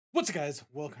What's up, guys?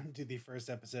 Welcome to the first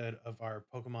episode of our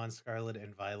Pokemon Scarlet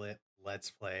and Violet Let's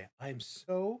Play. I'm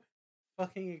so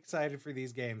fucking excited for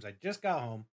these games. I just got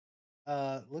home.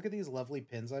 Look at these lovely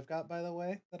pins I've got, by the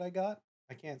way, that I got.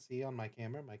 I can't see on my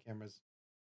camera. My camera's...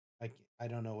 I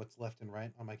don't know what's left and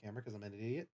right on my camera because I'm an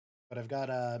idiot. But I've got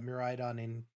Miraidon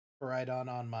and Koraidon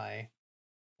on my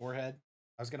forehead.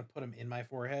 I was going to put them in my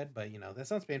forehead, but, you know, that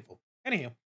sounds painful.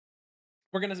 Anywho.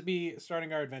 We're going to be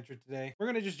starting our adventure today. We're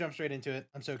going to just jump straight into it.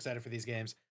 I'm so excited for these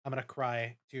games. I'm going to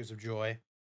cry tears of joy.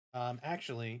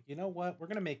 Actually, you know what? We're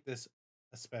going to make this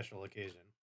a special occasion.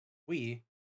 We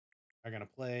are going to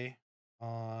play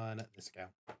on this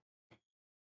account.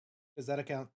 Because that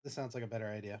account, this sounds like a better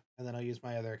idea. And then I'll use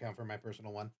my other account for my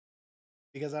personal one.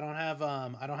 Because I don't have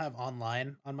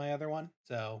online on my other one.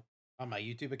 So, on my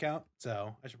YouTube account.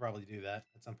 So, I should probably do that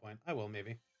at some point. I will,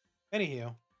 maybe.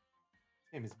 Anywho.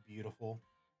 Game is beautiful.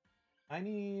 I'm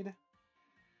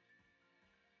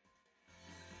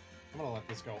gonna let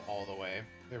this go all the way.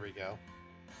 There we go.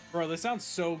 Bro, this sounds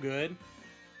so good.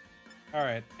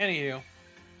 Alright, anywho.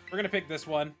 We're gonna pick this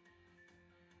one.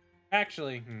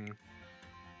 Actually,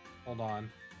 hold on.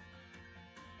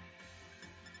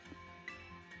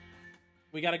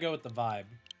 We gotta go with the vibe,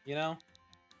 you know?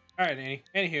 Alright,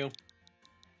 anywho.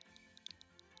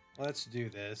 Let's do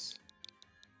this.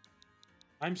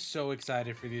 I'm so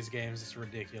excited for these games. It's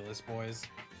ridiculous, boys.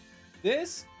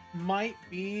 This might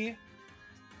be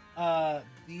I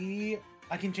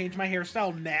can change my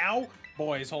hairstyle now?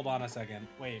 Boys, hold on a second.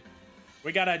 Wait.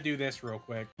 We gotta do this real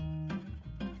quick.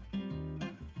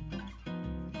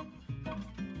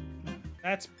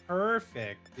 That's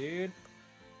perfect, dude.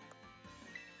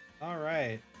 All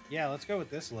right. Yeah, let's go with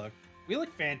this look. We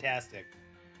look fantastic.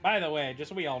 By the way, just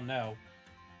so we all know.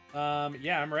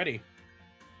 Yeah, I'm ready.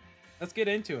 Let's get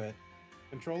into it.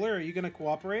 Controller, are you going to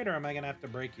cooperate or am I going to have to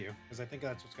break you? Because I think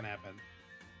that's what's going to happen.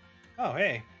 Oh,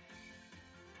 hey.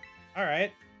 All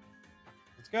right.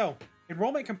 Let's go.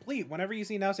 Enrollment complete. Whenever you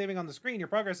see now saving on the screen, your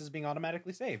progress is being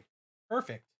automatically saved.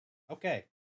 Perfect. Okay.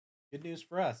 Good news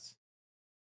for us.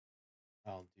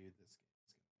 Oh, dude, this game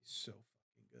is going to be so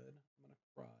fucking good. I'm going to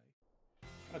cry.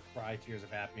 I'm going to cry tears of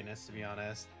happiness, to be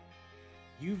honest.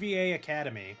 UVA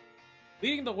Academy.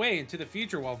 Leading the way into the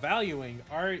future while valuing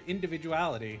our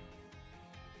individuality.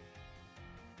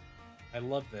 I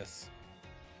love this.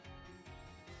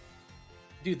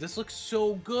 Dude, this looks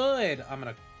so good. I'm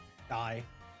gonna die.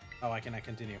 Oh, I cannot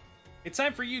continue. It's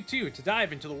time for you, too, to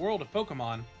dive into the world of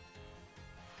Pokemon.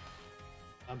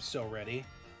 I'm so ready.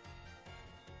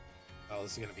 Oh,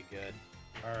 this is gonna be good.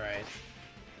 All right.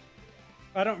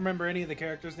 I don't remember any of the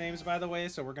characters' names, by the way,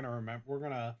 so we're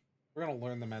gonna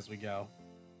learn them as we go.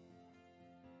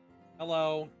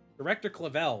 Hello, Director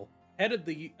Clavel, head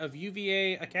of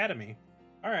UVA Academy.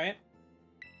 All right.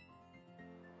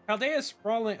 Chaldea is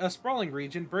a sprawling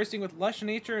region bursting with lush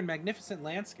nature and magnificent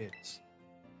landscapes.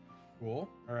 Cool.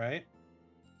 All right.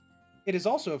 It is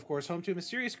also, of course, home to a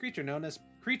mysterious creatures known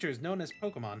as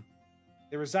Pokemon.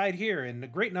 They reside here in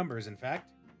great numbers, in fact.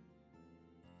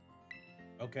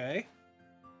 Okay.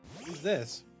 Who's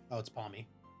this? Oh, it's Palmy.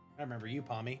 I remember you,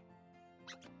 Palmy.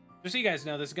 Just so you guys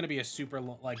know, this is going to be a super,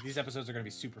 these episodes are going to be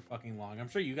super fucking long. I'm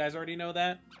sure you guys already know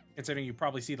that, considering you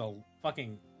probably see the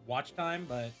fucking watch time,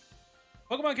 but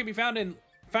Pokemon can be found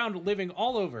living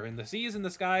all over, in the seas and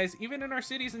the skies, even in our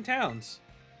cities and towns.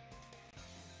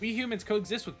 We humans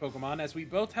coexist with Pokemon as we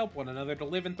both help one another to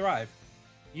live and thrive.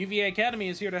 UVA Academy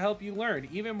is here to help you learn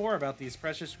even more about these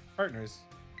precious partners.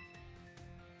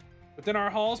 Within our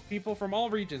halls, people from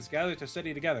all regions gather to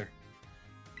study together.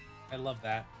 I love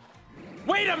that.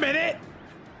 Wait a minute!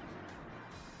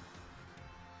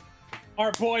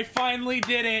 Our boy finally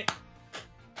did it!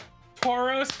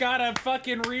 Tauros got a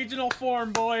fucking regional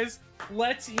form, boys!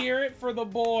 Let's hear it for the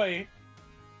boy!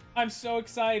 I'm so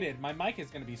excited. My mic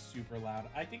is gonna be super loud.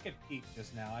 I think it peaked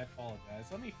just now. I apologize.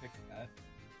 Let me fix that.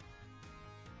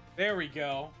 There we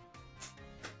go.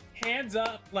 Hands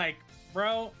up, like,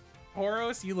 bro,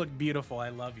 Tauros, you look beautiful. I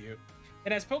love you.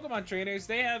 And as Pokemon trainers,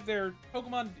 they have their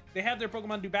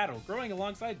Pokemon do battle, growing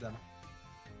alongside them.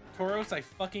 Tauros, I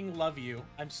fucking love you.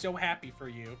 I'm so happy for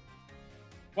you.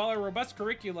 While our robust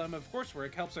curriculum of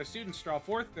coursework helps our students draw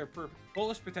forth their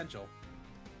fullest potential.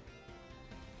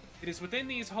 It is within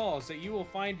these halls that you will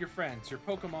find your friends, your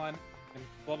Pokemon, and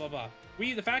blah blah blah.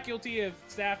 We, the faculty of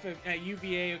staff at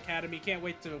UVA Academy, can't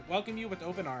wait to welcome you with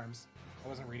open arms. I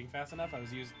wasn't reading fast enough. I was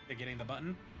getting the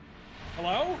button.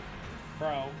 Hello?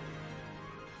 Bro.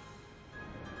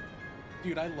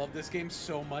 Dude, I love this game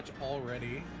so much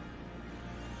already.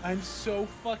 I'm so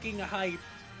fucking hyped.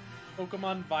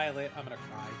 Pokemon Violet. I'm gonna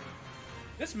cry.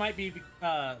 This might be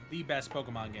the best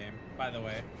Pokemon game, by the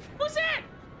way. Who's that?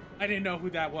 I didn't know who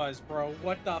that was, bro.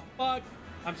 What the fuck?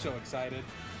 I'm so excited.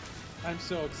 I'm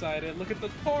so excited. Look at the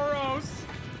Tauros.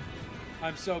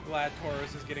 I'm so glad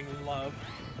Tauros is getting love.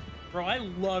 Bro, I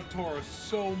love Tauros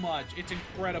so much. It's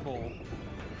incredible.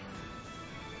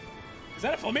 Is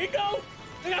that a flamingo?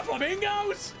 They got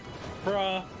flamingos?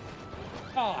 Bruh.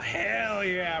 Oh, hell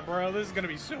yeah, bro. This is gonna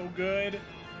be so good.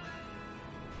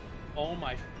 Oh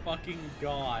my fucking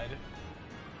god.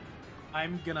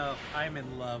 I'm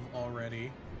in love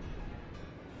already.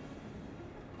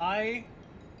 I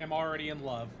am already in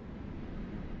love.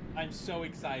 I'm so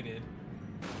excited.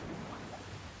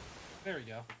 There we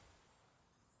go.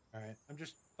 Alright, I'm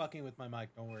just fucking with my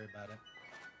mic. Don't worry about it.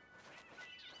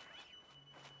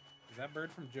 Is that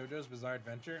bird from JoJo's Bizarre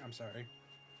Adventure? I'm sorry.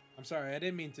 I'm sorry, I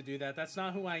didn't mean to do that. That's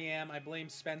not who I am. I blame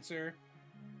Spencer.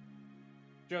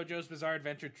 JoJo's Bizarre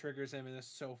Adventure triggers him and it's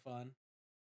so fun.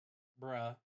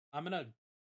 Bruh. I'm gonna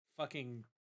fucking...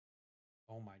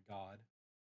 Oh my god.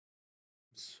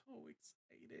 I'm so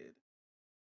excited.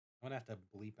 I'm gonna have to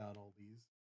bleep out all these.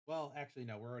 Well, actually,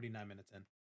 no. We're already 9 minutes in.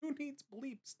 Who needs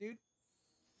bleeps, dude?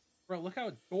 Bro, look how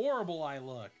adorable I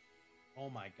look. Oh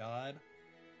my god.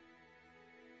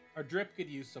 Our drip could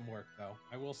use some work, though.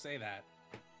 I will say that.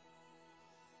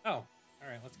 Oh,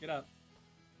 alright, let's get up.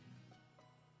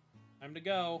 Time to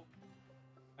go.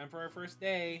 Time for our first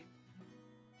day.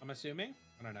 I'm assuming?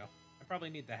 I don't know. I probably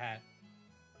need the hat.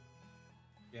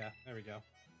 Yeah, there we go.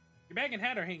 Your bag and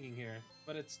hat are hanging here,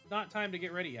 but it's not time to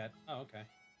get ready yet. Oh, okay.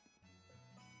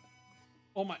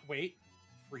 Oh my, wait.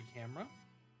 Free camera?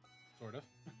 Sort of.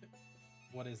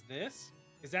 What is this?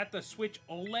 Is that the Switch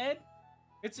OLED?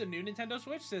 It's a new Nintendo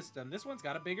Switch system. This one's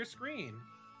got a bigger screen.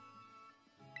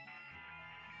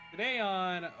 Today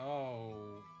on, oh,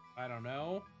 I don't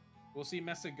know. We'll see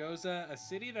Mesagoza, a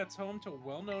city that's home to a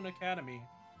well-known academy.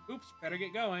 Oops, better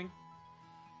get going.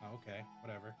 Oh, okay,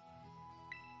 whatever.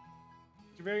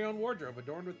 It's your very own wardrobe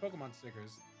adorned with Pokemon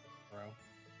stickers, bro.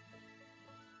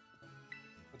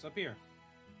 What's up here?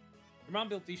 Your mom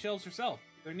built these shelves herself.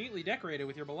 They're neatly decorated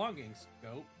with your belongings.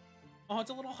 Dope. Oh, it's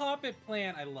a little hobbit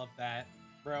plant. I love that.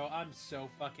 Bro, I'm so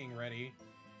fucking ready.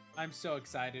 I'm so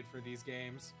excited for these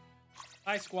games.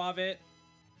 Hi, Squavit.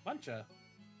 Buncha.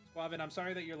 Squavit, I'm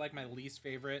sorry that you're like my least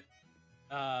favorite.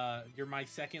 You're my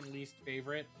second least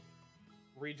favorite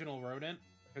regional rodent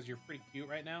because you're pretty cute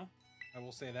right now. I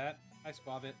will say that. Hi,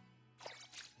 Squavit.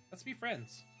 Let's be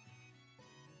friends.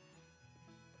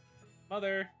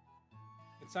 Mother.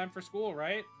 It's time for school,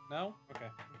 right? No? Okay.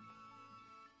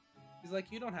 He's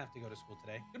like, you don't have to go to school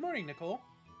today. Good morning, Nicole.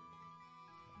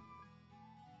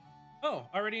 Oh,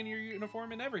 already in your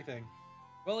uniform and everything.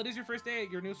 Well, it is your first day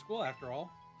at your new school, after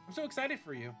all. I'm so excited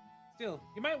for you. Still,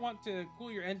 you might want to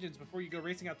cool your engines before you go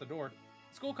racing out the door.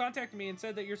 The school contacted me and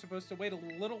said that you're supposed to wait a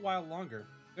little while longer.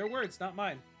 Their words, not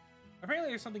mine. Apparently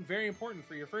there's something very important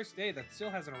for your first day that still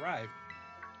hasn't arrived.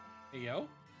 Hey, yo?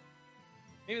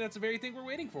 Maybe that's the very thing we're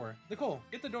waiting for. Nicole,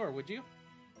 get the door, would you?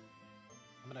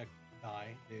 I'm gonna die,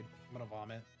 dude. I'm gonna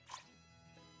vomit.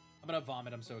 I'm gonna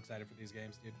vomit. I'm so excited for these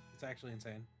games, dude. It's actually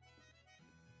insane.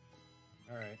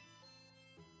 Alright.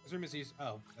 This room is used.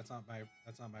 Oh, that's not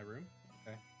my room?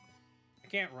 Okay. I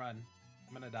can't run.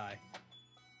 I'm gonna die.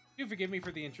 Do forgive me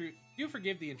for the Do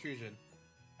forgive the intrusion.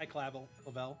 Hi, Clavel,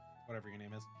 whatever your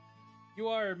name is. You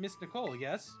are Miss Nicole,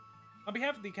 yes? On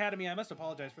behalf of the Academy, I must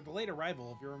apologize for the late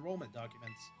arrival of your enrollment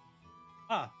documents.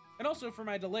 Ah, and also for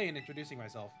my delay in introducing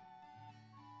myself.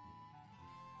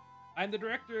 I'm the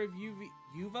director of UVA?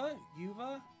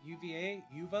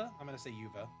 I'm gonna say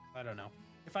UVA. I don't know.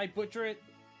 If I butcher it,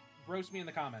 roast me in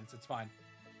the comments. It's fine.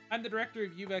 I'm the director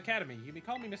of UVA Academy. You may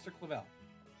call me Mr. Clavel.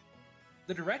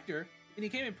 The director? And he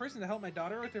came in person to help my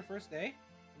daughter with her first day?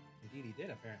 Indeed he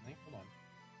did, apparently. Hold on.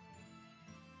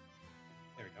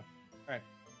 There we go. Alright.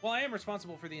 Well, I am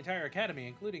responsible for the entire academy,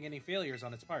 including any failures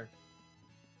on its part.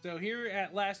 So here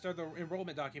at last are the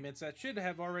enrollment documents that should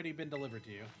have already been delivered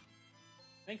to you.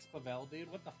 Thanks, Clavel,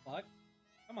 dude. What the fuck?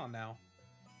 Come on now.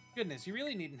 Goodness, you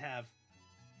really needn't have.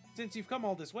 Since you've come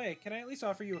all this way, can I at least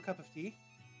offer you a cup of tea?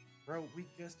 Bro, we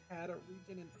just had a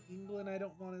region in England. I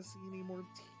don't want to see any more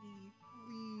tea,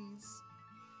 please.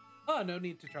 Oh, no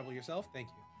need to trouble yourself. Thank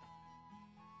you.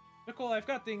 Nicole, I've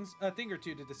got a thing or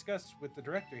two to discuss with the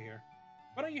director here.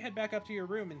 Why don't you head back up to your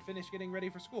room and finish getting ready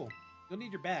for school? You'll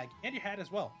need your bag and your hat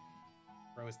as well.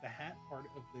 Bro, is the hat part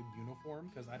of the uniform?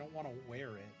 Because I don't want to wear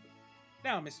it.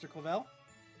 Now, Mr. Clavel,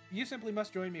 you simply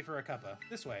must join me for a cuppa.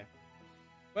 This way.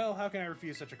 Well, how can I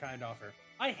refuse such a kind offer?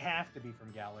 I have to be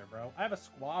from Galar, bro. I have a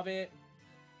Squavit.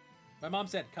 My mom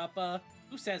said cuppa.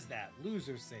 Who says that?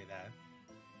 Losers say that.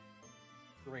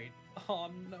 Great. Oh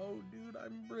no, dude,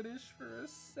 I'm British for a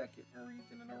second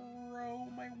region in a row.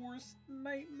 My worst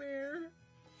nightmare.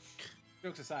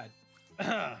 Jokes aside,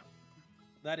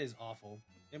 that is awful.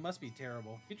 It must be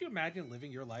terrible. Could you imagine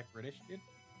living your life British, dude?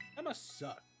 That must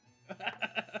suck.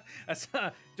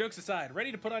 Jokes aside,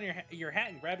 ready to put on your hat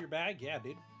and grab your bag? Yeah,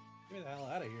 dude. Get me the hell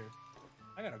out of here.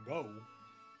 I gotta go.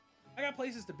 I got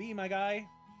places to be, my guy.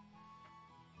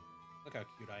 Look how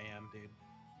cute I am, dude.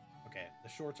 Okay, the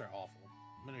shorts are awful.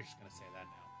 I'm just gonna say that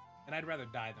now. And I'd rather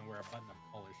die than wear a button-up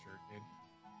collar shirt, dude.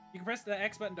 You can press the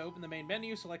X button to open the main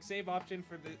menu. Select save option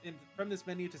from this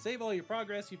menu to save all your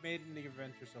progress you've made in the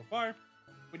adventure so far.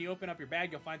 When you open up your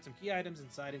bag, you'll find some key items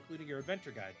inside, including your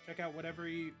adventure guide. Check it out whenever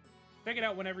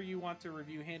you want to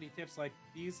review handy tips like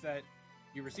these that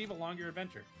you receive along your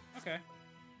adventure. Okay.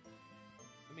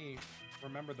 Let me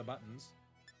remember the buttons.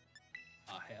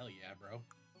 Oh, hell yeah, bro.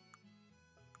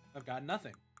 I've got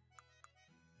nothing.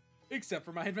 Except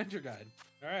for my adventure guide.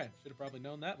 Alright, should have probably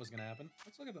known that was going to happen.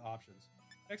 Let's look at the options.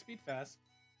 Attack speed fast.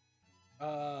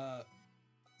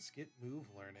 Skip move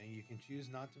learning. You can choose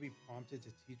not to be prompted to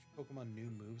teach Pokemon new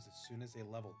moves as soon as they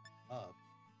level up.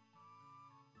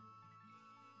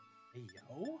 Hey,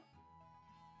 yo.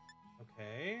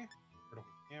 Okay.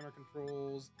 Vertical camera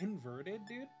controls. Inverted,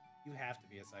 dude? You have to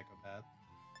be a psychopath.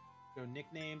 Show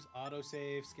nicknames,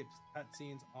 autosave, skip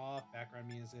cutscenes off, background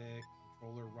music,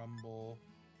 controller rumble,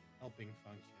 helping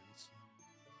functions.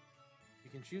 You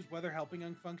can choose whether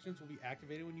helping functions will be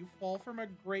activated when you fall from a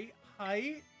great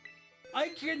height. I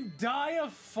can die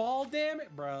of fall damage,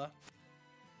 bruh.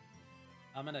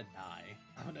 I'm gonna die.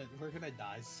 We're gonna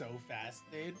die so fast,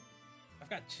 dude. I've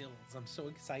got chills. I'm so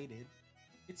excited.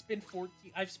 It's been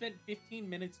 14. I've spent 15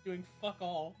 minutes doing fuck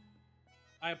all.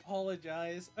 I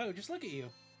apologize. Oh, just look at you.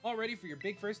 All ready for your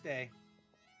big first day.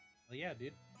 Well, yeah,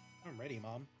 dude. I'm ready,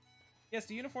 Mom. Yes,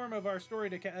 the uniform of our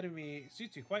storied academy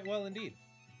suits you quite well indeed.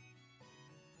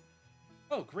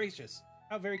 Oh, gracious.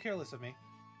 How very careless of me.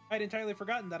 I'd entirely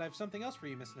forgotten that I have something else for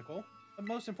you, Miss Nicole. A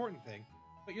most important thing.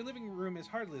 But your living room is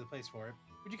hardly the place for it.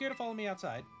 Would you care to follow me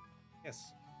outside?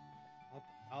 Yes.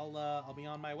 Well, I'll be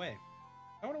on my way.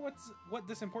 I wonder what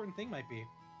this important thing might be.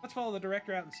 Let's follow the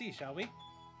director out and see, shall we?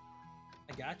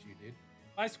 I got you, dude.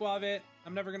 Bye, Squavit.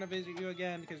 I'm never gonna visit you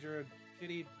again because you're a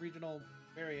shitty regional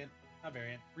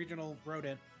regional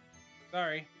rodent.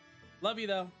 Sorry. Love you,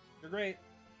 though. You're great.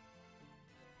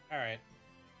 Alright.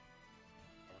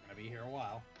 We're gonna be here a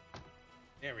while.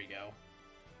 There we go.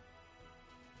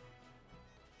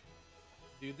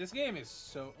 Dude, this game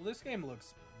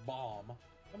looks bomb.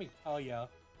 Let me tell ya.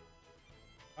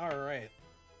 Alright.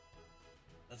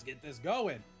 Let's get this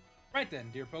going. Right then,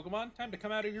 dear Pokemon, time to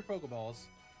come out of your Pokeballs.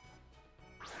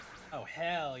 Oh,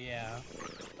 hell yeah.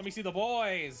 Let me see the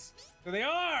boys. There they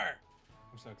are.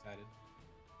 I'm so excited.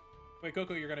 Wait,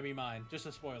 Coco, you're gonna be mine. Just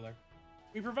a spoiler.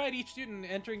 We provide each student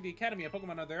entering the Academy a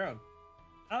Pokemon of their own.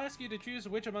 I'll ask you to choose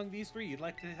which among these three you'd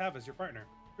like to have as your partner.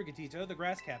 Brigatito, the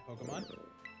grass cat Pokemon.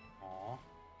 Aww.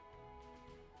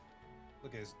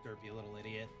 Look at this derpy little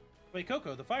idiot. Wait,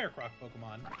 Coco, the fire croc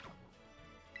Pokemon.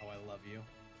 Oh, I love you.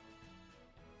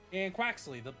 And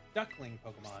Quaxley, the duckling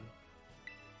Pokemon.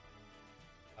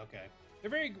 Okay.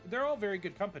 They're all very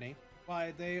good company.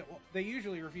 Why, they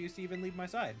usually refuse to even leave my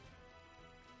side.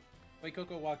 Wait,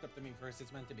 Coco walked up to me first.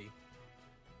 It's meant to be.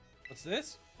 What's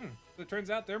this? So it turns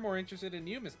out they're more interested in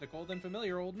you, Miss Nicole, than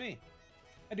familiar old me.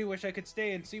 I do wish I could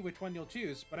stay and see which one you'll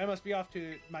choose, but I must be off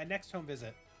to my next home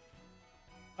visit.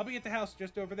 I'll be at the house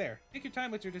just over there. Take your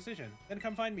time with your decision, then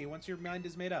come find me once your mind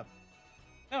is made up.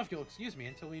 Now, if you'll excuse me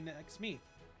until we next meet.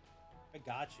 I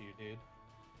got you, dude.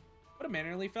 What a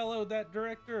mannerly fellow that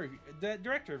director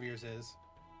of yours is.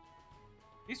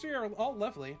 These three are all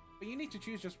lovely, but you need to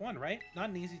choose just one, right? Not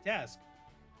an easy task.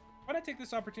 Why not take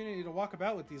this opportunity to walk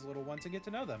about with these little ones and get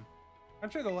to know them? I'm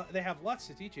sure they have lots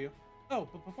to teach you. Oh,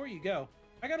 but before you go,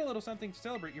 I got a little something to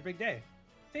celebrate your big day.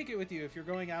 Take it with you if you're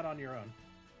going out on your own.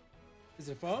 Is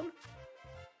it a phone?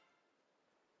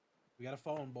 We got a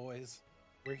phone, boys.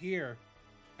 We're here.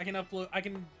 I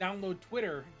can download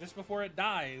Twitter just before it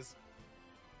dies.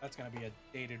 That's gonna be a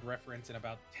dated reference in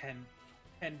about 10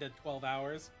 to 12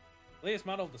 hours. Latest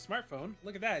model of the smartphone.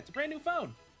 Look at that, it's a brand new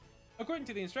phone. According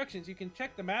to the instructions, you can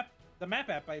check the map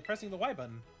app by pressing the Y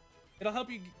button. It'll help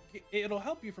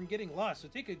you from getting lost, so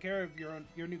take good care of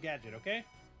your new gadget, okay?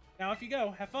 Now if you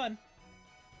go, have fun.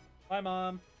 Bye,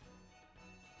 Mom.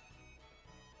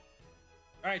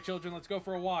 Alright, children, let's go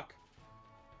for a walk.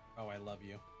 Oh, I love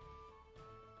you.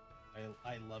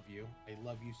 I love you. I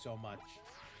love you so much.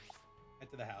 Head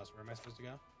to the house. Where am I supposed to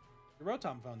go? The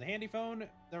Rotom phone. The handy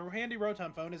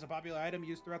Rotom phone is a popular item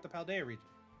used throughout the Paldea region.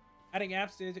 Adding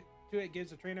apps to it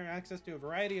gives a trainer access to a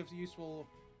variety of useful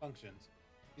functions.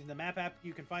 Using the map app,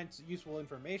 you can find useful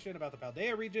information about the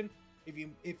Paldea region. If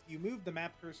you move the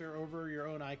map cursor over your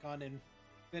own icon and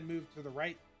then move to the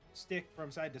right stick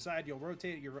from side to side, you'll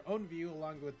rotate your own view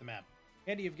along with the map.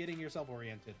 Handy of getting yourself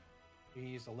oriented. You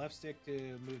can use the left stick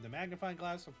to move the magnifying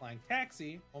glass for flying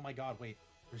taxi. Oh my god, wait.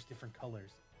 There's different colors.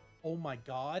 Oh my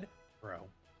god. Bro.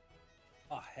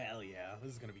 Oh, hell yeah.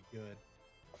 This is going to be good.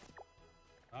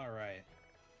 Alright.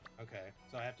 Okay,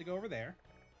 so I have to go over there.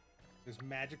 There's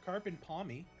Magikarp and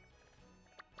Palmy.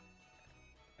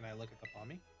 Can I look at the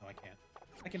Palmy? No, I can't.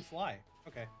 I can fly.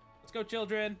 Okay. Let's go,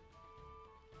 children.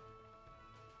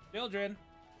 Children.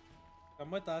 Come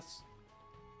with us.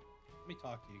 Let me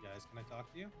talk to you guys. Can I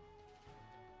talk to you?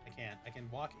 I can't. I can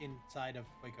walk inside of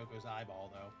Coco's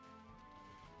eyeball, though.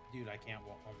 Dude, I can't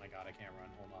walk. Oh my god, I can't run.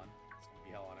 Hold on. It's gonna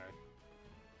be hell on earth.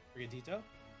 Brigadito? What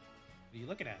are you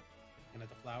looking at? Looking at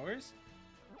the flowers?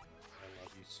 I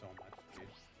love you so much, dude.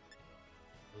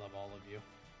 I love all of you.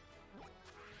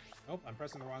 Nope, I'm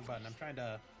pressing the wrong button. I'm trying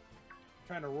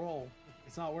to roll.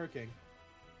 It's not working.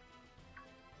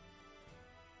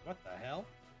 What the hell?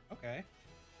 Okay.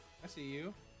 I see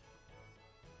you.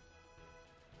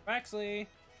 Waxley,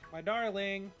 my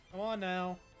darling. Come on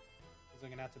now. He's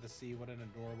looking out to the sea. What an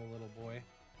adorable little boy.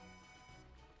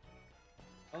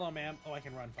 Hello, ma'am. Oh, I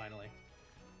can run finally.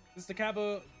 This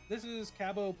is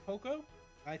Cabo Poco,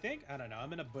 I think. I don't know. I'm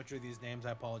gonna butcher these names.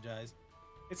 I apologize.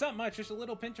 It's not much, just a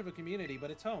little pinch of a community, but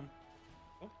it's home.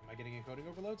 Oh, am I getting encoding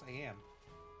overloads? I am.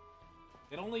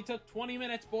 It only took 20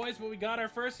 minutes, boys, but we got our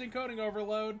first encoding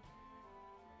overload.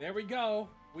 There we go.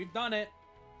 We've done it.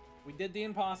 We did the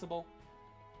impossible.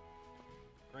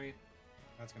 Great.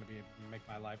 That's gonna make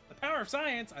my life. The power of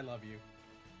science. I love you.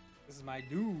 This is my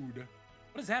dude.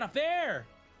 What is that up there?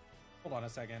 Hold on a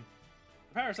second.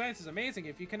 The power of science is amazing.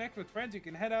 If you connect with friends, you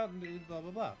can head out and do blah,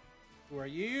 blah, blah. Who are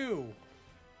you?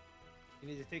 You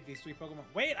need to take these 3 Pokemon.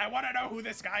 Wait, I want to know who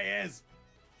this guy is.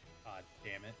 God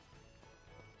damn it.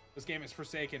 This game has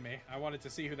forsaken me. I wanted to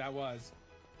see who that was.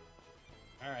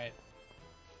 All right.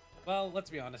 Well,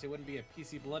 let's be honest. It wouldn't be a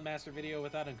PCBloodMaster video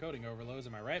without encoding overloads.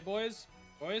 Am I right, boys?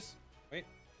 Boys? Wait.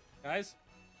 Guys?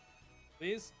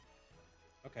 Please?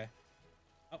 Okay.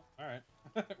 Oh, all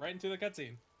right. Right into the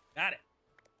cutscene. Got it.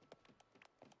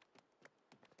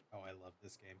 Oh, I love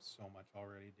this game so much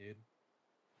already, dude.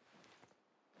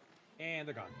 And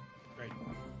they're gone. Great.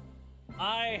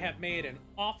 I have made an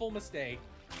awful mistake.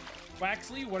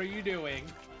 Waxley, what are you doing?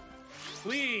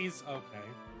 Please. Okay.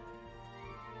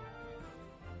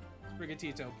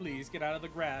 Brigatito, please get out of the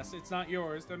grass. It's not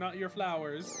yours. They're not your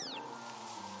flowers.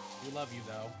 We love you,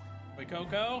 though. Wait,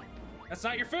 Coco? That's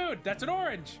not your food. That's an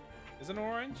orange. Is it an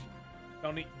orange?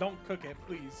 Don't cook it,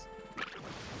 please.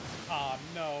 Oh,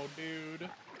 no, dude.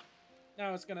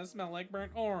 Now it's gonna smell like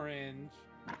burnt orange.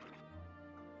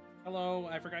 Hello,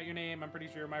 I forgot your name. I'm pretty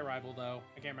sure you're my rival, though.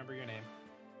 I can't remember your name.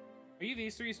 Are you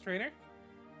these three's trainer?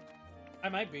 I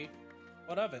might be.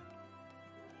 What of it?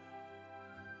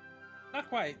 Not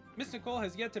quite. Miss Nicole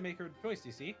has yet to make her choice,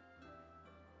 you see.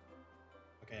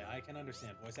 Okay, I can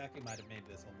understand. Voice acting might have made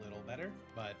this a little better,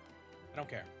 but I don't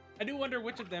care. I do wonder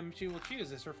which of them she will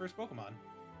choose as her first Pokemon.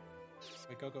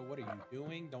 Wait, Coco, what are you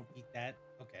doing? Don't eat that.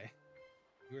 Okay.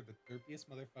 You are the derpiest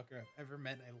motherfucker I've ever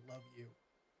met. I love you.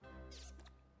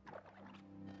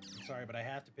 I'm sorry, but I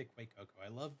have to pick Coco.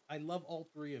 I love all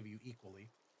 3 of you equally,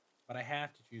 but I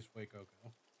have to choose Coco.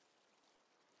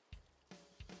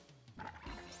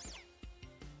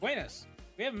 Buenas.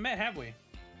 We haven't met, have we?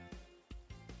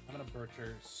 I'm gonna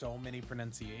butcher so many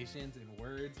pronunciations and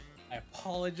words. I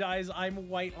apologize. I'm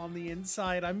white on the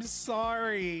inside. I'm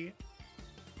sorry.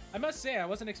 I must say, I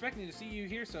wasn't expecting to see you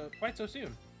here quite so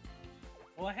soon.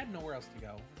 Well, I had nowhere else to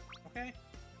go. Okay.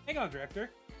 Hang on, Director.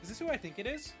 Is this who I think it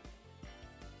is?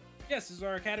 Yes, this is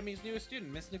our Academy's newest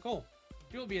student, Miss Nicole.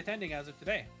 She will be attending as of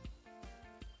today.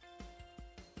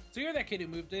 So you're that kid who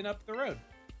moved in up the road.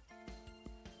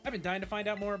 I've been dying to find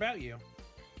out more about you.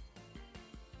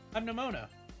 I'm Nimona.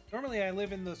 Normally I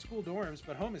live in the school dorms,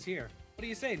 but home is here. What do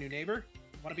you say, new neighbor?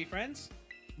 Want to be friends?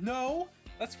 No?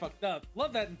 That's fucked up.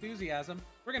 Love that enthusiasm.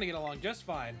 We're gonna get along just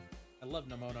fine. I love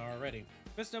Nimona already.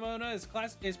 Miss Nimona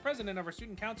is president of our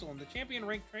student council and the champion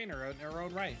ranked trainer in her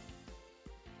own right.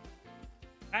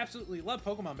 I absolutely love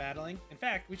Pokemon battling. In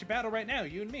fact, we should battle right now,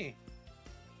 you and me.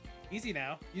 Easy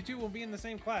now. You two will be in the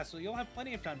same class, so you'll have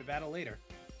plenty of time to battle later.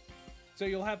 So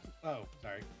you'll have... Oh,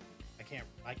 sorry. I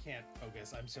can't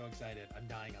focus. I'm so excited. I'm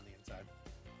dying on the inside.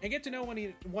 And get to know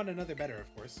one another better,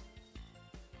 of course.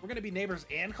 We're going to be neighbors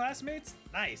and classmates?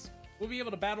 Nice. We'll be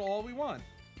able to battle all we want.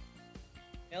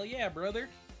 Hell yeah, brother.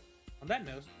 On that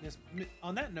note,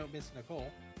 Miss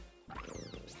Nicole...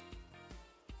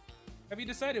 Have you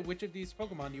decided which of these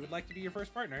Pokemon you would like to be your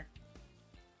first partner?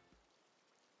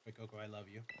 Fuecoco, I love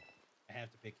you. I have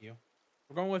to pick you.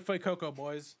 We're going with Fuecoco,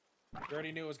 boys. You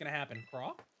already knew it was going to happen.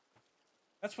 Craw?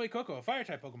 That's Fuecoco, a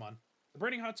fire-type Pokemon. The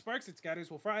burning hot sparks it scatters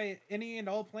will fry any and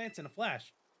all plants in a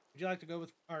flash. Would you like to go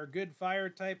with our good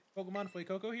fire-type Pokemon,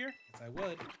 Fuecoco, here? Yes, I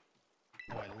would.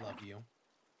 Oh, I love you.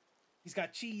 He's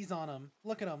got cheese on him.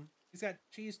 Look at him. He's got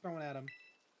cheese thrown at him.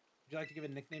 Would you like to give a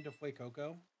nickname to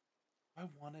Fuecoco? I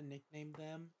want to nickname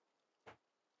them.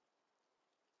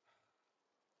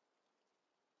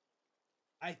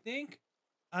 I think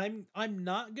I'm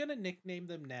not gonna nickname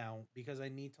them now because I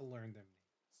need to learn their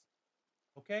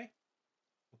names. Okay?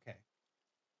 Okay.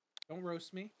 Don't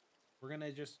roast me. We're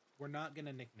not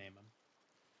gonna nickname them.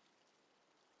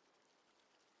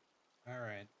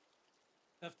 Alright.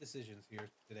 Tough decisions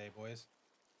here today, boys.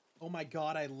 Oh my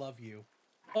god, I love you.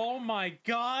 Oh my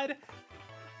god!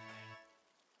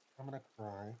 I'm gonna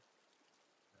cry.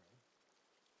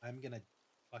 I'm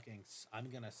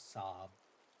gonna sob.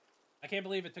 I can't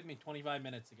believe it took me 25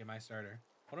 minutes to get my starter.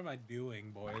 What am I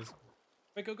doing, boys?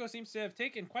 Fuecoco seems to have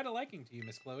taken quite a liking to you,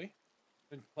 Miss Chloe.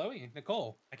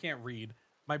 Nicole. I can't read.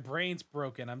 My brain's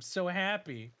broken. I'm so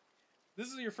happy. This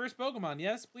is your first Pokemon,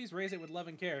 yes? Please raise it with love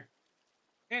and care.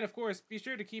 And of course, be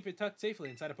sure to keep it tucked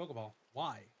safely inside a Pokeball.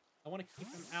 Why? I want to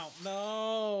keep them out.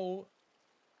 No!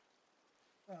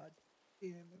 God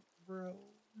damn it, bro.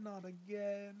 Not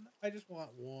again. I just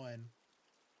want one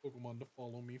Pokemon to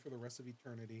follow me for the rest of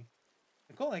eternity.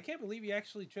 Nicole, I can't believe you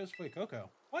actually chose Fuecoco.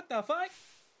 What the fuck?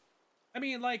 I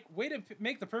mean, like, way to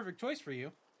make the perfect choice for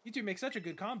you. You two make such a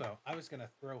good combo. I was gonna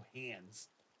throw hands.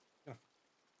 Gonna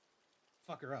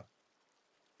fuck her up.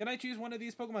 Can I choose one of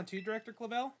these Pokemon too, Director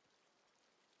Clavel?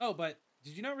 Oh, but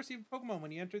did you not receive a Pokemon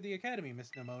when you entered the Academy,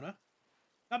 Miss Nimona?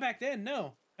 Not back then,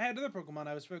 no. I had other Pokemon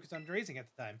I was focused on raising at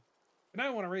the time. But now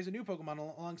I want to raise a new Pokemon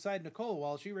alongside Nicole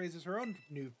while she raises her own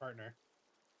new partner.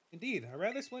 Indeed, a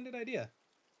rather splendid idea.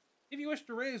 If you wish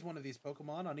to raise one of these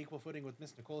Pokemon on equal footing with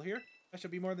Miss Nicole here, I shall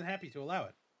be more than happy to allow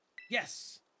it.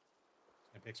 Yes!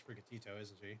 She's gonna pick Sprigatito,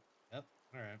 isn't she? Yep,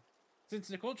 alright. Since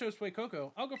Nicole chose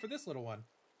Fuecoco, I'll go for this little one.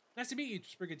 Nice to meet you,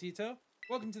 Sprigatito.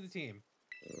 Welcome to the team.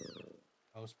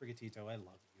 Oh, Sprigatito, I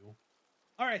love you.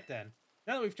 Alright then.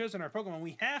 Now that we've chosen our Pokemon,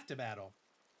 we have to battle.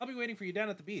 I'll be waiting for you down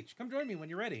at the beach. Come join me when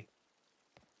you're ready.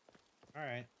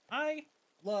 Alright. I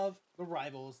love the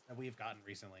rivals that we've gotten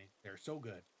recently. They're so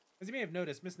good. As you may have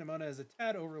noticed, Miss Nimona is a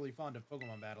tad overly fond of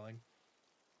Pokemon battling.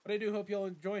 But I do hope you'll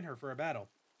join her for a battle.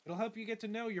 It'll help you get to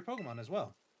know your Pokemon as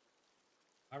well.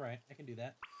 Alright, I can do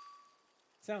that.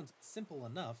 Sounds simple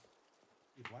enough.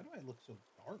 Dude, why do I look so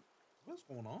dark? What's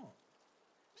going on?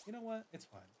 You know what? It's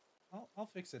fine. I'll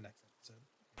fix it next episode.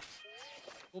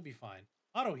 We'll be fine.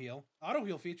 Auto heal. Auto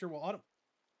heal feature will auto...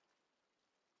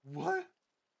 What?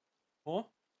 Huh?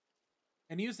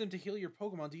 And use them to heal your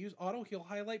Pokemon. To use auto heal,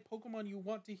 highlight Pokemon you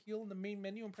want to heal in the main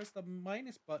menu and press the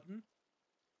minus button.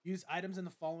 Use items in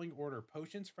the following order: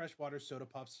 potions, fresh water, soda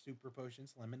pops, super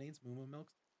potions, lemonades, moo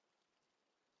milks.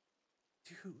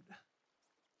 Dude.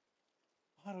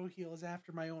 Auto heal is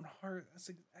after my own heart. That's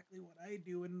exactly what I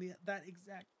do in that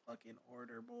exact fucking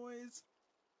order, boys.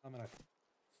 I'm gonna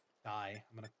die.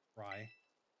 I'm gonna cry.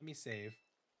 Let me save.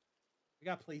 We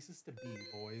got places to be,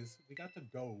 boys. We got to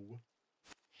go.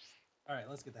 Alright,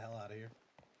 let's get the hell out of here.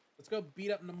 Let's go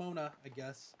beat up Nimona, I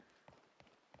guess.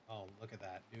 Oh, look at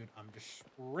that, dude. I'm just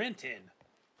sprinting.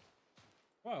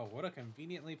 Whoa, what a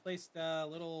conveniently placed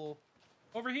little...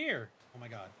 Over here. Oh my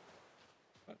god.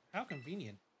 What? How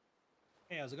convenient.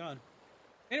 Hey, how's it going?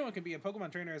 Anyone can be a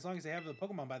Pokemon trainer as long as they have the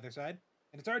Pokemon by their side.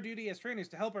 And it's our duty as trainers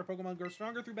to help our Pokemon grow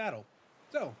stronger through battle.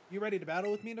 So, you ready to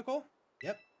battle with me, Nicole?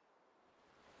 Yep.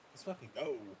 Let's fucking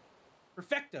go.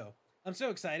 Perfecto. I'm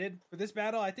so excited. For this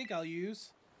battle, I think I'll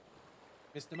use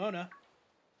Miss Nimona.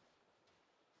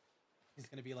 He's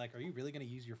going to be like, are you really going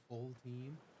to use your full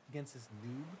team against this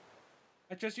noob?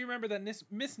 I trust you remember that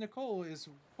Miss Nicole is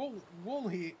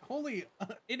wholly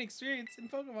inexperienced in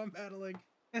Pokemon battling.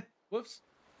 Whoops.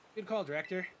 Good call,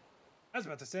 Director. I was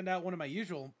about to send out one of my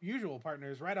usual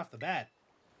partners right off the bat.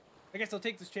 I guess I'll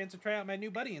take this chance to try out my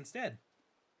new buddy instead.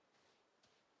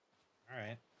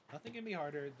 Alright. Nothing can be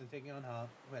harder than taking on Hop,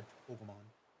 who had Pokemon.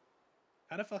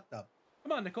 Kinda fucked up.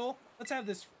 Come on, Nicole. Let's have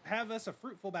us a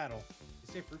fruitful battle.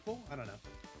 You say fruitful? I don't know.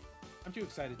 I'm too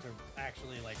excited to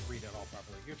actually, like, read it all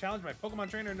properly. You're challenged by Pokemon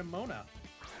trainer Nimona.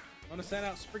 I'm gonna send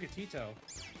out Sprigatito.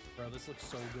 Bro, this looks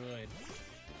so good.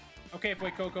 Okay,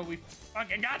 Fuecoco, we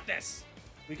fucking got this!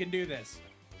 We can do this.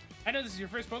 I know this is your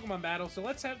first Pokemon battle, so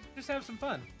let's just have some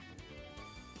fun.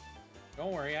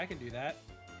 Don't worry, I can do that.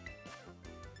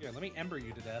 Here, let me ember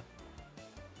you to death.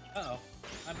 Uh-oh.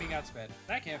 I'm being outsped.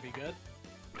 That can't be good.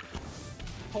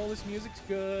 Nicole, this music's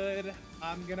good.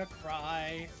 I'm gonna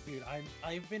cry. Dude,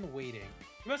 I've been waiting.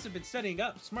 You must have been studying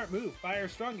up. Smart move. Fire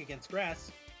strong against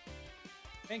grass.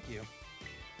 Thank you.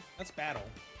 Let's battle.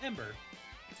 Ember.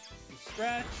 You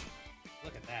stretch.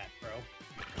 Look at that, bro.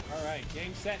 Alright,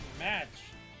 game, set, and match.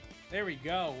 There we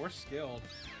go. We're skilled.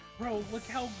 Bro, look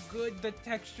how good the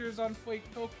textures on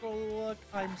Fuecoco look.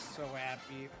 I'm so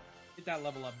happy. Get that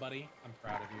level up, buddy. I'm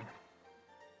proud of you.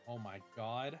 Oh my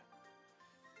god.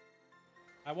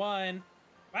 I won.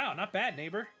 Wow, not bad,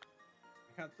 neighbor.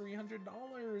 I got $300,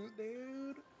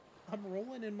 dude. I'm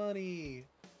rolling in money.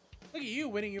 Look at you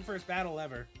winning your first battle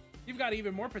ever. You've got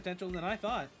even more potential than I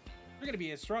thought. You're gonna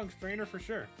be a strong trainer for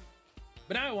sure.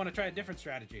 But now I want to try a different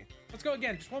strategy. Let's go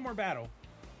again, just one more battle.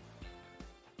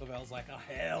 Lavelle's like, oh,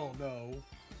 hell no.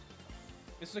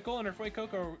 Miss Nicole and her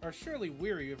Fuecoco are surely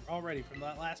weary already from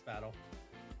that last battle.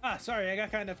 Ah, sorry, I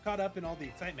got kind of caught up in all the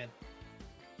excitement.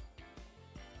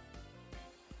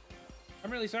 I'm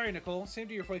really sorry, Nicole. Same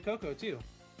to your Fuecoco, too.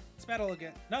 Let's battle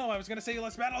again. No, I was gonna say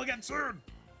let's battle again soon!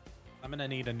 I'm gonna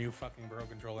need a new fucking Pro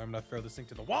Controller. I'm gonna throw this thing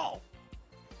to the wall!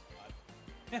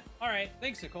 Yeah, alright.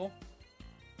 Thanks, Nicole.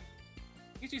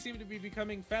 You two seem to be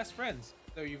becoming fast friends,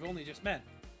 though you've only just met.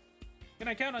 Can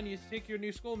I count on you to take your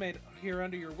new schoolmate here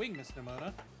under your wing, Miss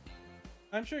Nimona?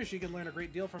 I'm sure she can learn a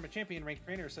great deal from a champion-ranked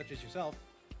trainer such as yourself.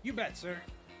 You bet, sir.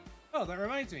 Oh, that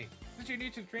reminds me. Since you're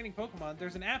new to training Pokemon,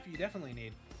 there's an app you definitely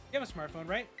need. You have a smartphone,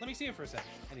 right? Let me see it for a sec.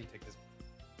 I need to take this.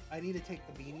 I need to take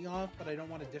the beanie off, but I don't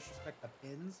want to disrespect the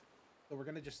pins. So we're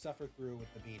gonna just suffer through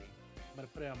with the beanie. I'm gonna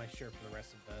put it on my shirt for the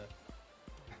rest of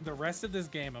the rest of this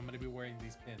game. I'm gonna be wearing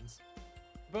these pins.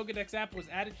 The Pokedex app was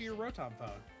added to your Rotom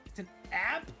phone. It's an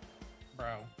app?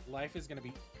 Bro, life is gonna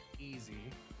be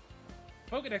easy.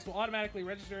 Pokedex will automatically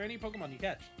register any Pokemon you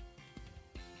catch.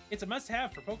 It's a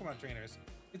must-have for Pokemon trainers.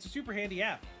 It's a super handy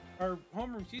app. Our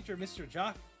homeroom teacher, Mr.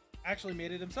 Jock, actually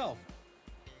made it himself.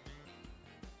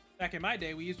 Back in my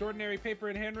day, we used ordinary paper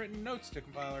and handwritten notes to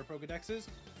compile our Pokedexes.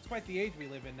 It's quite the age we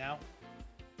live in now.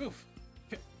 Oof.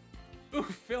 Oof,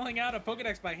 filling out a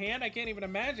Pokedex by hand? I can't even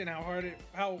imagine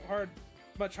how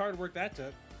much hard work that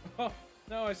took. Oh,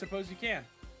 no, I suppose you can.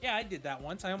 Yeah, I did that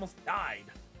once. I almost died.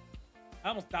 I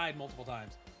almost died multiple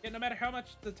times. Yet no matter how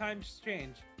much the times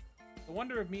change, the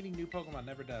wonder of meeting new Pokemon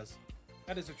never does.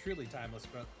 That is a truly timeless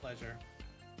pleasure.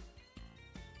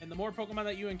 And the more Pokemon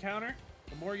that you encounter,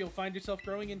 the more you'll find yourself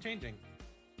growing and changing.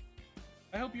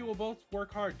 I hope you will both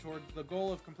work hard toward the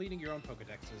goal of completing your own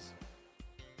Pokedexes.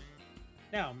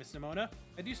 Now, Miss Nimona,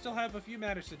 I do still have a few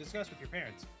matters to discuss with your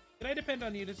parents. Can I depend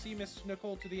on you to see Miss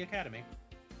Nicole to the academy?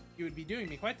 You would be doing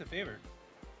me quite the favor.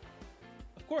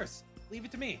 Of course, leave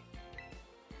it to me.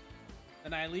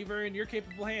 And I leave her in your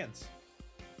capable hands.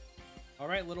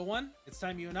 Alright, little one, it's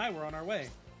time you and I were on our way.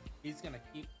 He's gonna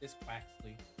keep this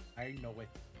Quaxley. I know it.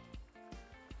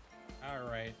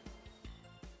 Alright.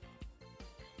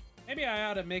 Maybe I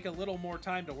ought to make a little more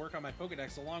time to work on my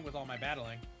Pokedex along with all my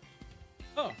battling.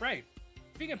 Oh, right.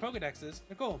 Speaking of Pokedexes,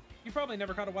 Nicole, you've probably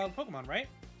never caught a wild Pokemon, right?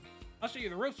 I'll show you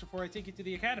the ropes before I take you to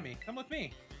the academy. Come with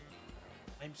me.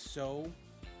 I'm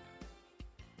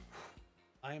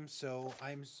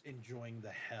enjoying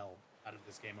the hell out of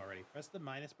this game already. Press the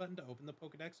minus button to open the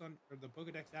Pokedex or the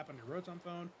Pokedex app on your Rotom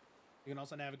phone. You can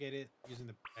also navigate it using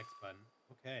the X button.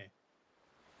 Okay.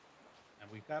 And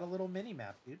we've got a little mini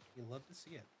map, dude. You love to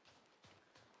see it.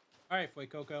 All right,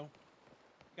 Fuecoco.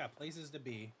 We got places to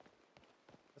be.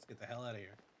 Let's get the hell out of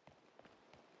here.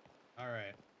 All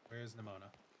right. Where's Nimona?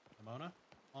 Nimona?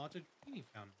 Oh, it's a genie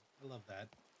fountain. I love that.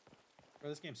 Bro,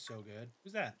 this game's so good.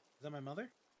 Who's that? Is that my mother?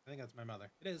 I think that's my mother.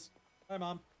 It is. Hi,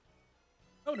 Mom.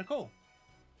 Oh, Nicole.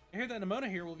 I hear that Nimona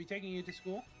here will be taking you to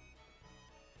school.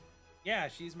 Yeah,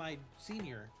 she's my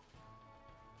senior.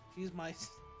 She's my...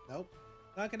 Nope.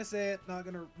 Not gonna say it. Not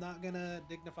gonna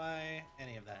dignify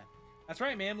any of that. That's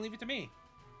right, ma'am. Leave it to me.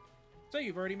 So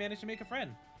you've already managed to make a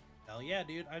friend. Hell yeah,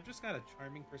 dude. I've just got a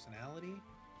charming personality.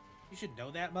 You should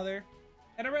know that, Mother.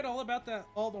 And I read all about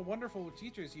all the wonderful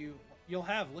teachers you'll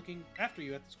have looking after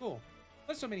you at the school.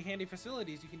 There's so many handy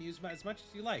facilities you can use as much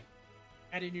as you like.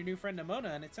 Add in your new friend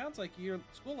Nimona, and it sounds like your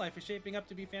school life is shaping up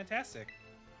to be fantastic.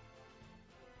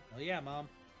 Well, yeah, Mom.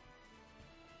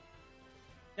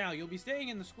 Now, you'll be staying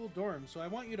in the school dorm, so I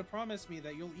want you to promise me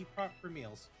that you'll eat proper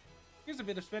meals. Here's a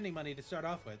bit of spending money to start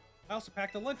off with. I also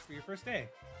packed a lunch for your first day.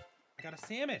 I got a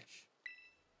sandwich.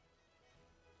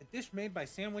 A dish made by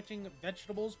sandwiching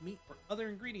vegetables, meat, or other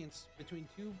ingredients between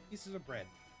two pieces of bread.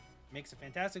 It makes a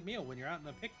fantastic meal when you're out on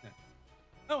a picnic.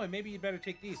 Oh, and maybe you'd better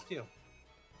take these, too.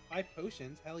 5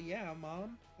 potions? Hell yeah,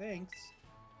 Mom. Thanks.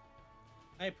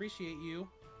 I appreciate you.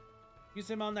 Use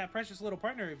them on that precious little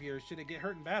partner of yours should it get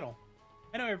hurt in battle.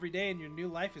 I know every day in your new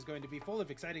life is going to be full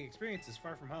of exciting experiences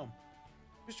far from home.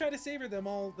 Just try to savor them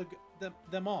all, the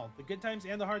good times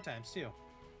and the hard times too.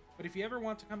 But if you ever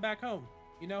want to come back home,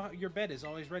 you know your bed is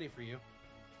always ready for you.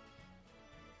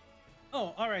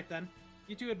 Oh, all right then.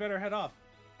 You two had better head off,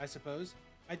 I suppose.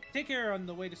 Take care on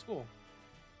the way to school.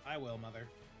 I will, Mother.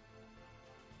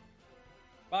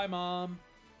 Bye, Mom.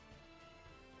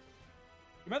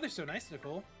 Your mother's so nice,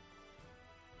 Nicole.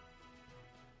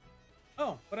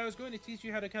 Oh, but I was going to teach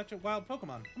you how to catch a wild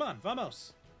Pokemon. Come on,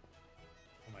 vamos.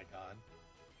 Oh my god.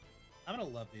 I'm gonna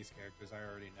love these characters. I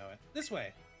already know it. This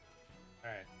way.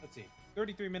 Alright, let's see.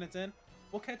 33 minutes in.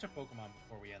 We'll catch a Pokemon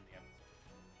before we end the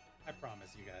episode. I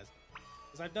promise you guys.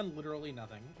 Because I've done literally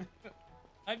nothing.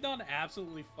 I've done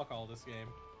absolutely fuck all this game.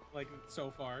 Like, so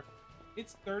far.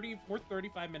 We're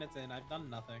 35 minutes in. I've done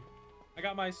nothing. I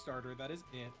got my starter. That is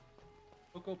it.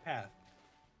 Poco Path.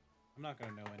 I'm not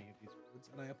going to know any of these words,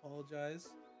 and I apologize.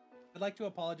 I'd like to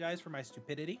apologize for my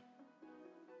stupidity.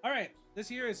 All right. This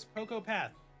here is Poco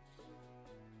Path.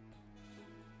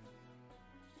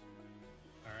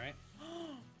 All right.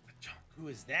 Who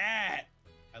is that?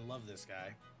 I love this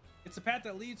guy. It's a path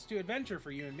that leads to adventure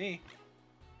for you and me.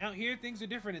 Out here, things are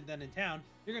different than in town.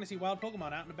 You're going to see wild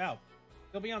Pokemon out and about.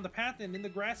 They'll be on the path and in the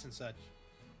grass and such.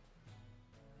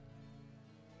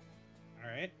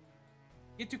 Alright.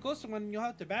 Get too close to one, you'll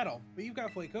have to battle. But you've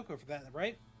got Fuecoco for that,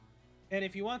 right? And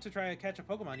if you want to try to catch a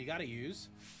Pokemon, you gotta use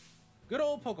good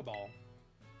old Pokeball.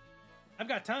 I've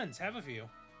got tons. Have a few.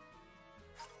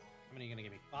 How many are you gonna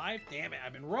give me? 5? Damn it,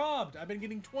 I've been robbed. I've been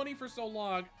getting 20 for so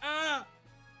long. Ah!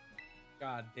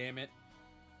 God damn it.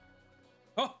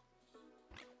 Oh!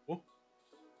 Oh.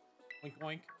 Oink,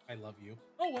 oink. I love you.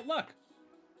 Oh, what luck!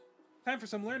 Time for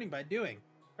some learning by doing.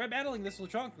 Try battling this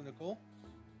Lechonk, Nicole.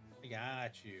 I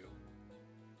got you.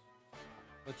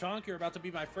 Lechonk, you're about to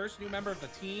be my first new member of the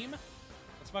team.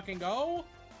 Let's fucking go.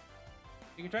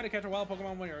 You can try to catch a wild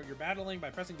Pokemon when you're battling by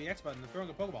pressing the X button and throwing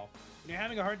a Pokeball. When you're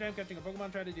having a hard time catching a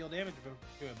Pokemon, try to deal damage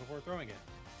to it before throwing it.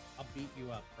 I'll beat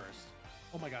you up first.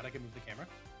 Oh my god, I can move the camera.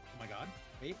 Oh my god.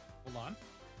 Wait, hold on.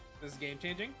 This is game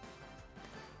changing.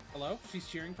 Hello? She's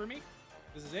cheering for me?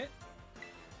 This is it?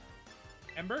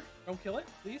 Ember, don't kill it,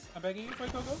 please. I'm begging you,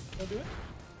 Fuecoco. Don't do it.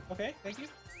 Okay, thank you.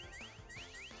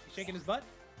 He's shaking his butt.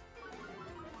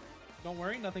 Don't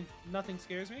worry, nothing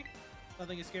scares me.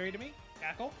 Nothing is scary to me.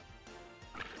 Tackle.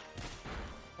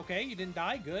 Okay, you didn't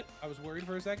die. Good. I was worried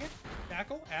for a second.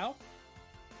 Tackle. Ow.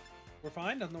 We're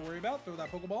fine. Nothing to worry about. Throw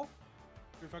that Pokeball.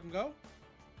 Here we fucking go.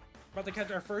 About to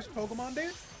catch our first Pokemon,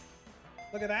 dude.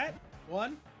 Look at that.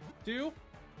 1, 2,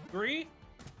 3.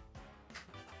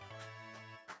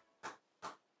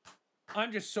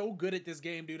 I'm just so good at this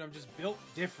game, dude. I'm just built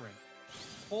different.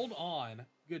 Hold on.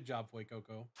 Good job,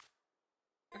 Fuecoco.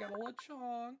 I got a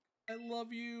Lechonk. I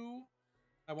love you.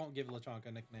 I won't give Lechonk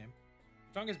a nickname.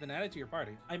 Lechonk has been added to your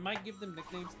party. I might give them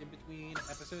nicknames in between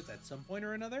episodes at some point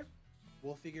or another.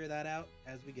 We'll figure that out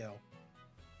as we go.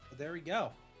 But there we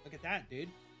go. Look at that, dude.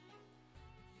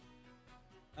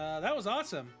 That was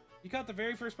awesome. You caught the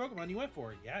very first Pokemon you went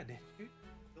for. Yeah, dude.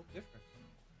 Built different.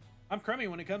 I'm crummy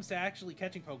when it comes to actually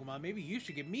catching Pokemon. Maybe you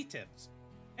should give me tips.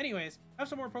 Anyways, have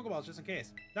some more Pokeballs just in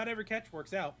case. Not every catch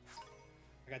works out.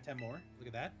 I got 10 more. Look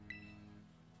at that.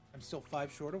 I'm still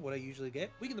 5 short of what I usually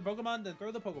get. Weaken the Pokemon, then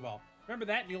throw the Pokeball. Remember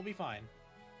that and you'll be fine.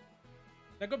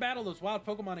 Now go battle those wild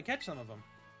Pokemon and catch some of them.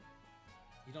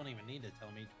 You don't even need to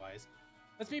tell me twice.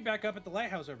 Let's meet back up at the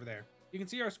lighthouse over there. You can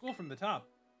see our school from the top.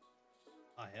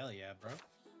 Oh, hell yeah, bro.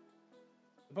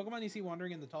 The Pokemon you see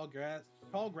wandering in the tall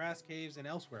grass caves and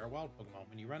elsewhere are wild Pokemon.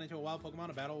 When you run into a wild Pokemon,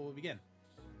 a battle will begin.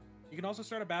 You can also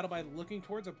start a battle by looking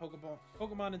towards a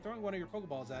Pokemon and throwing one of your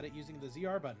Pokeballs at it using the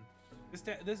ZR button.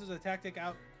 This is a tactic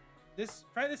out.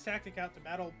 Try this tactic out to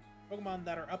battle Pokemon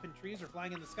that are up in trees or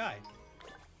flying in the sky.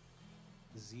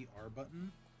 The ZR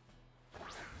button?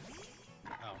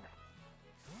 Oh.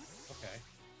 Okay.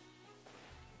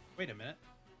 Wait a minute.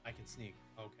 I can sneak.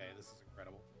 Okay, this is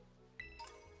incredible.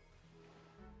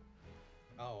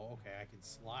 Oh, okay, I can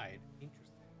slide. Interesting.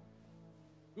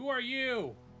 Who are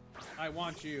you? I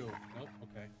want you. Nope,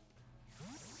 okay.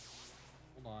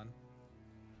 Hold on.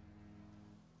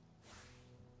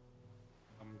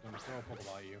 I'm gonna throw a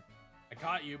Pokeball at you. I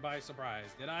caught you by surprise.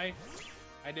 Did I?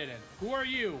 I didn't. Who are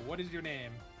you? What is your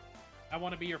name? I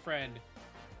want to be your friend.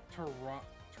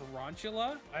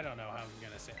 Tarantula? I don't know how I'm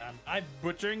gonna say. I'm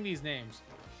butchering these names.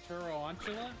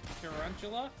 Tarantula?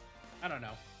 Tarantula? I don't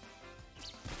know.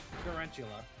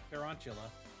 Tarantula. Tarantula.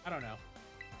 I don't know.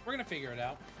 We're gonna figure it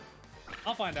out.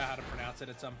 I'll find out how to pronounce it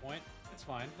at some point. It's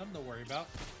fine. Nothing to worry about.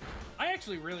 I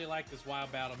actually really like this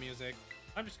wild battle music.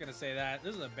 I'm just gonna say that.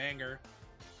 This is a banger.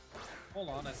 Hold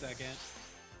on a second.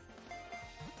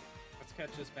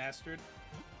 catch this bastard.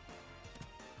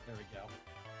 There we go.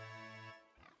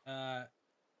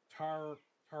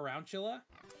 Tarantula?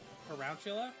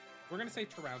 Tarantula? We're gonna say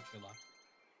Tarantula.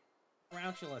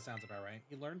 Tarantula sounds about right.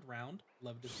 You learned round.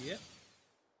 Love to see it.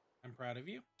 I'm proud of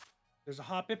you. There's a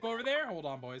Hoppip over there. Hold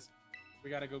on, boys. We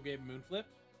gotta go get Moonflip.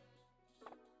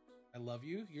 I love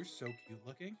you. You're so cute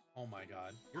looking. Oh my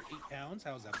god. You're 8 pounds?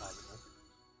 How is that possible?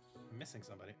 I'm missing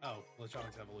somebody. Oh,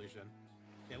 Lechonk's evolution.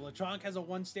 Okay, Lechonk has a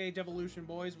 1-stage evolution,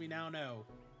 boys. We now know.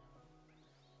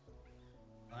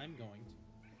 I'm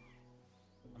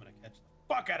gonna catch the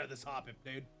fuck out of this Hoppip,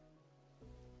 dude.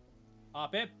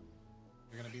 Hoppip,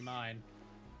 you're gonna be mine.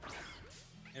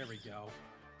 There we go.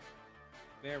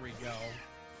 There we go.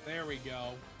 There we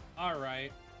go. All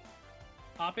right.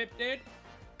 Hoppip, dude,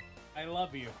 I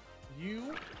love you.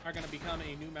 You are gonna become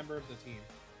a new member of the team.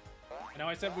 I know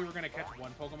I said we were gonna catch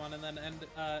one Pokemon and then end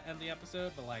the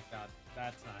episode, but like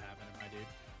that's not happening, my dude.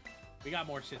 We got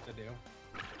more shit to do.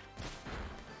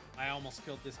 I almost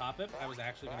killed this Hoppip. I was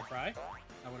actually gonna cry.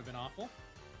 That would have been awful.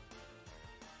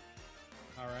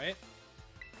 All right.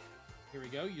 Here we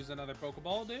go. Use another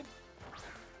Pokeball, dude.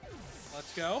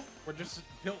 Let's go. We're just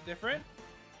built different.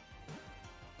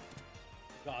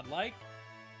 Godlike.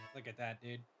 Look at that,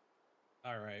 dude.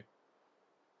 All right.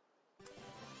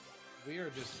 We are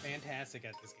just fantastic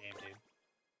at this game, dude.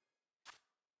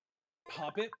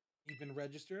 Hoppip, you've been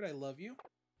registered. I love you.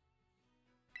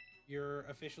 You're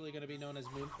officially going to be known as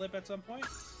Moonflip at some point.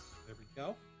 There we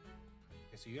go.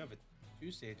 Okay, so you have a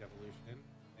 2-stage evolution,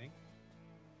 I think.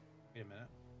 Wait a minute.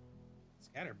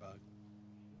 Scatterbug.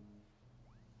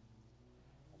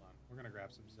 Hold on. We're going to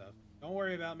grab some stuff. Don't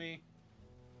worry about me.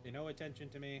 Pay no attention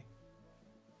to me.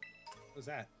 What was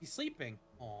that? He's sleeping.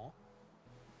 Aw.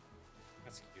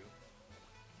 That's cute.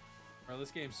 Bro,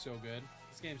 this game's so good.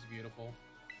 This game's beautiful.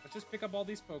 Let's just pick up all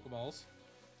these Pokeballs.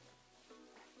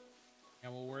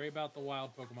 And we'll worry about the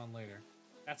wild Pokemon later.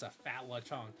 That's a fat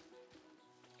Lechonk.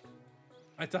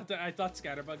 I thought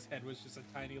Scatterbug's head was just a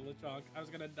tiny Lechonk. I was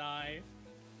gonna die.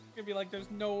 I'm gonna be like, there's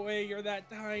no way you're that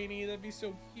tiny. That'd be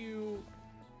so cute.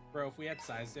 Bro, if we had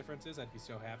size differences, I'd be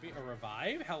so happy. A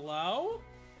revive? Hello?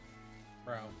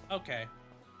 Bro, okay.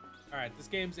 Alright, this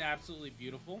game's absolutely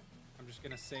beautiful. I'm just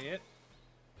gonna say it.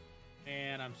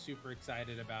 And I'm super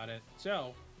excited about it.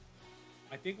 So,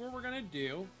 I think what we're gonna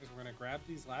do is we're gonna grab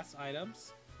these last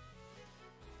items.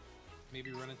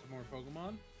 Maybe run into more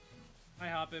Pokemon. Hi,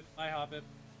 Hoppip. Hi, Hoppip.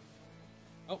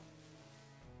 Oh.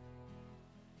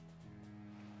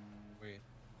 Wait.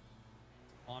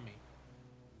 It's a Palmy.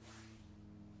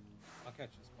 I'll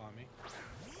catch this Palmy.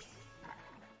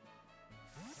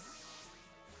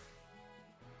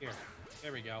 Here.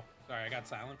 There we go. Sorry, I got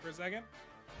silent for a second.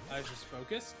 I was just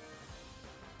focused.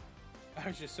 I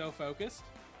was just so focused.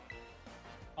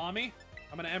 Palmy,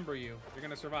 I'm gonna Ember you. You're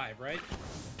gonna survive, right?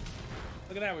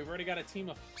 Look at that. We've already got a team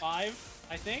of 5,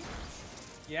 I think.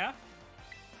 Yeah.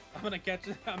 I'm gonna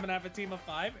have a team of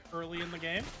 5 early in the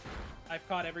game. I've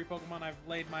caught every Pokemon I've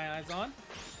laid my eyes on,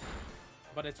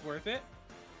 but it's worth it.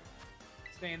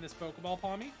 Stay in this Pokeball,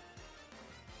 Palmy.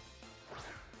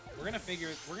 We're gonna figure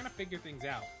things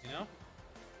out, you know?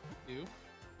 2,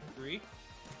 3.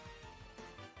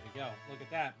 There we go. Look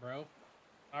at that, bro.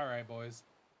 All right, boys.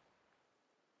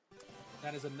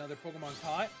 That is another Pokemon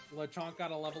caught. Lechonk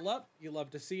got a level up. You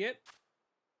love to see it.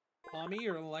 Palmy,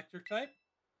 you're an electric type.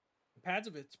 The pads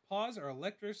of its paws are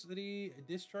electricity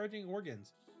discharging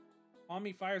organs.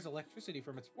 Palmy fires electricity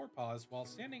from its forepaws while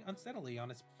standing unsteadily on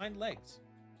its hind legs.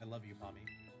 I love you, Palmy.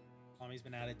 Palmy's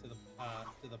been added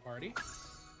to the party.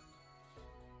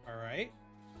 All right.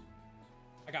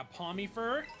 I got Palmy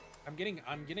fur. I'm getting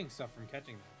stuff from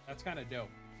catching them. That's kind of dope.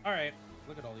 All right.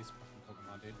 Look at all these fucking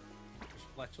Pokemon, dude. There's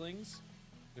Fletchlings.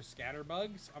 There's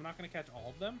Scatterbugs. I'm not gonna catch all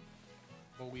of them,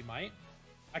 but we might.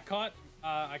 I caught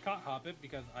Hoppip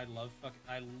because I love the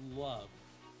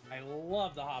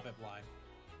Hoppip line.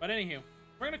 But anywho,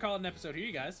 we're gonna call it an episode here,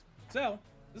 you guys. So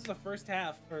this is the first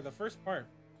half, or the first part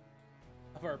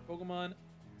of our Pokemon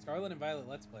Scarlet and Violet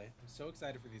Let's Play. I'm so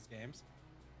excited for these games.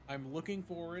 I'm looking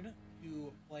forward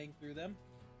to playing through them.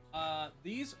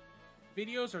 These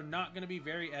videos are not gonna be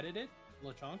very edited.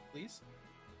 Lechonk, please.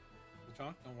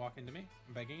 Lechonk, don't walk into me.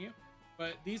 I'm begging you.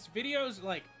 But these videos,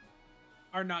 like,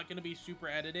 are not going to be super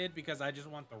edited because I just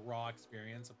want the raw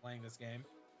experience of playing this game.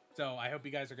 So I hope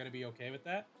you guys are going to be okay with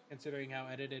that, considering how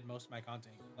edited most of my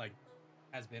content, like,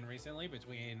 has been recently,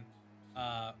 between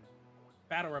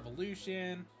Battle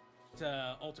Revolution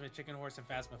to Ultimate Chicken Horse and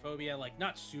Phasmophobia. Like,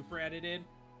 not super edited,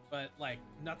 but, like,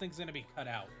 nothing's going to be cut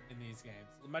out in these games.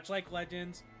 Much like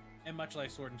Legends and much like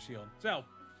Sword and Shield. So,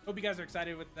 hope you guys are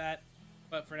excited with that.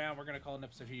 But for now, we're going to call it an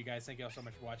episode here, you guys. Thank you all so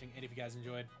much for watching. And if you guys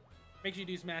enjoyed, Make sure you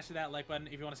do smash that like button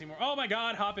if you want to see more. Oh my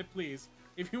god, hop it, please.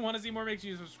 If you want to see more, make sure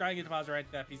you subscribe and get deposit right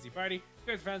to that PC party. If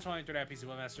you guys are fans, follow me on Twitter at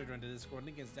PCBloodMaster. Join the Discord.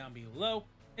 Link is down below.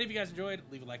 And if you guys enjoyed,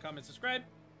 leave a like, comment, subscribe.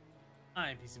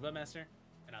 I'm PCBloodMaster,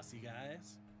 and I'll see you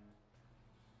guys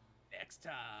next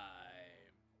time.